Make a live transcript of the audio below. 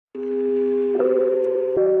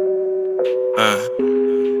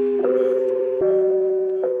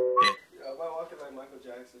walking like Michael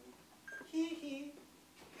Jackson.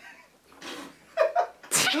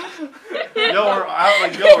 Yo, we're out.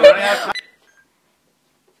 Like, yo, we're running out of time.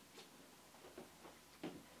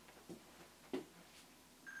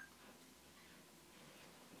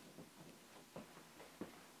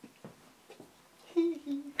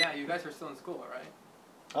 Yeah, you guys are still in school, right?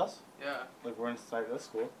 Us? Yeah. Like, we're inside this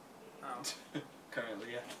school. Oh. Currently,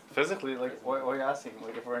 yeah. Physically, like, what are you asking?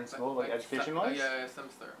 Like, if we're in school, like education-wise? Yeah,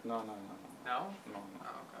 semester. No. No? No.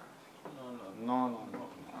 Oh, okay. No.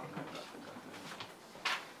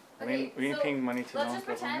 Okay, we ain't paying money to let's know just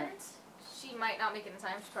pretend she might not make it in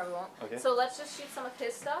time. She probably won't. Okay. So let's just shoot some of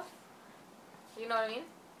his stuff. You know what I mean?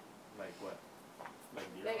 Like what? Like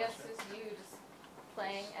I guess just you just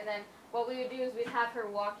playing, and then what we would do is we'd have her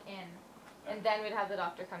walk in, and then we'd have the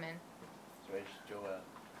doctor come in.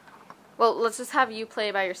 Well, let's just have you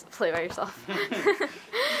play by yourself.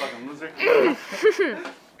 Fucking loser.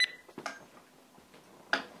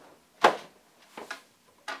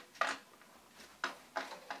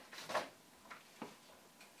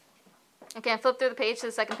 Okay, and flip through the page to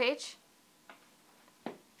the second page.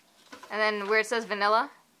 And then where it says vanilla.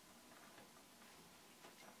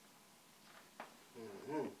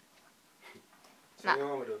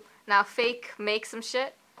 Now fake make some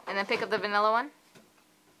shit, and then pick up the vanilla one.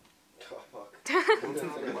 Oh, fuck.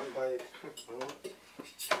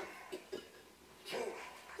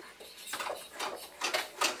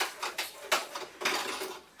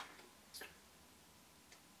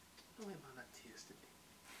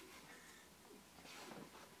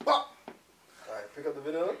 Alright, pick up the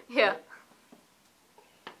vanilla? Yeah.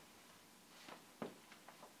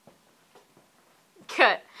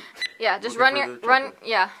 Cut. Yeah, just run,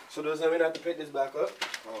 yeah. So does that mean I have to pick this back up?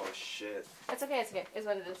 Oh, shit. It's okay, it's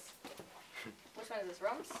what it is. Which one is this,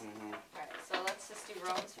 Rome's? Alright, so let's just do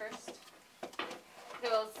Rome's first. Okay,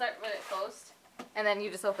 well, let's start with it closed. And then you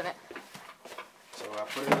just open it. So I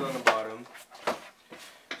put it on the bottom.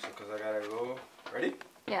 So, because I gotta go. Ready?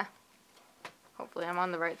 Yeah. Hopefully I'm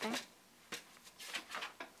on the right thing.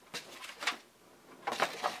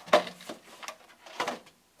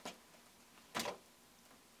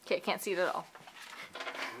 Okay, can't see it at all.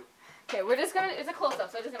 Okay, we're just gonna, it's a close-up,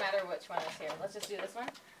 so it doesn't matter which one is here. Let's just do this one.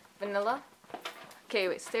 Vanilla. Okay,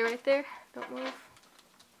 wait, stay right there. Don't move.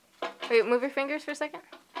 Wait, move your fingers for a second.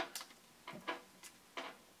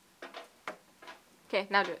 Okay,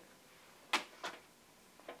 now do it.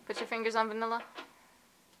 Put your fingers on vanilla.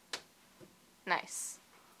 Nice.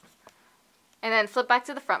 And then flip back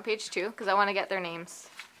to the front page too, because I want to get their names.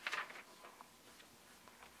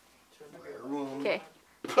 Okay.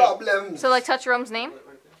 Problems. So like touch Rome's name.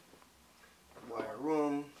 Boy,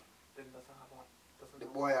 room. The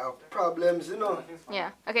boy have problems, you know.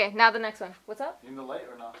 Yeah. Okay, now the next one. What's up? You need the light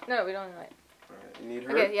or not? No, we don't need light. Alright, you need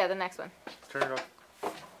her? Okay, yeah, the next one. Turn it off.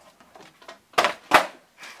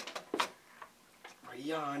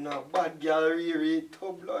 Rihanna, bad girl, Riri,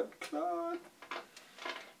 toe blood clot.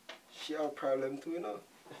 She have a problem too, you know.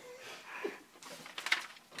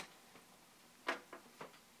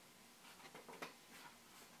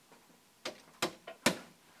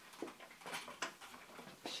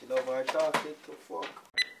 She love her talking to fuck.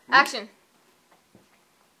 Action.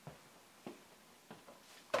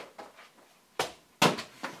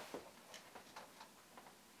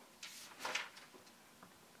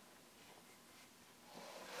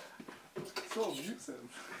 So abusive.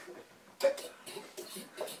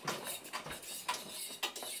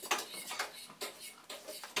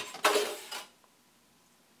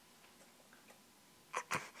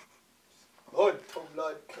 Oh, toe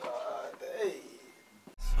blood clot, hey.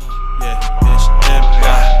 Yeah, bitch, and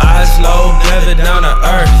my eyes low, never down to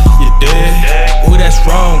earth. You did.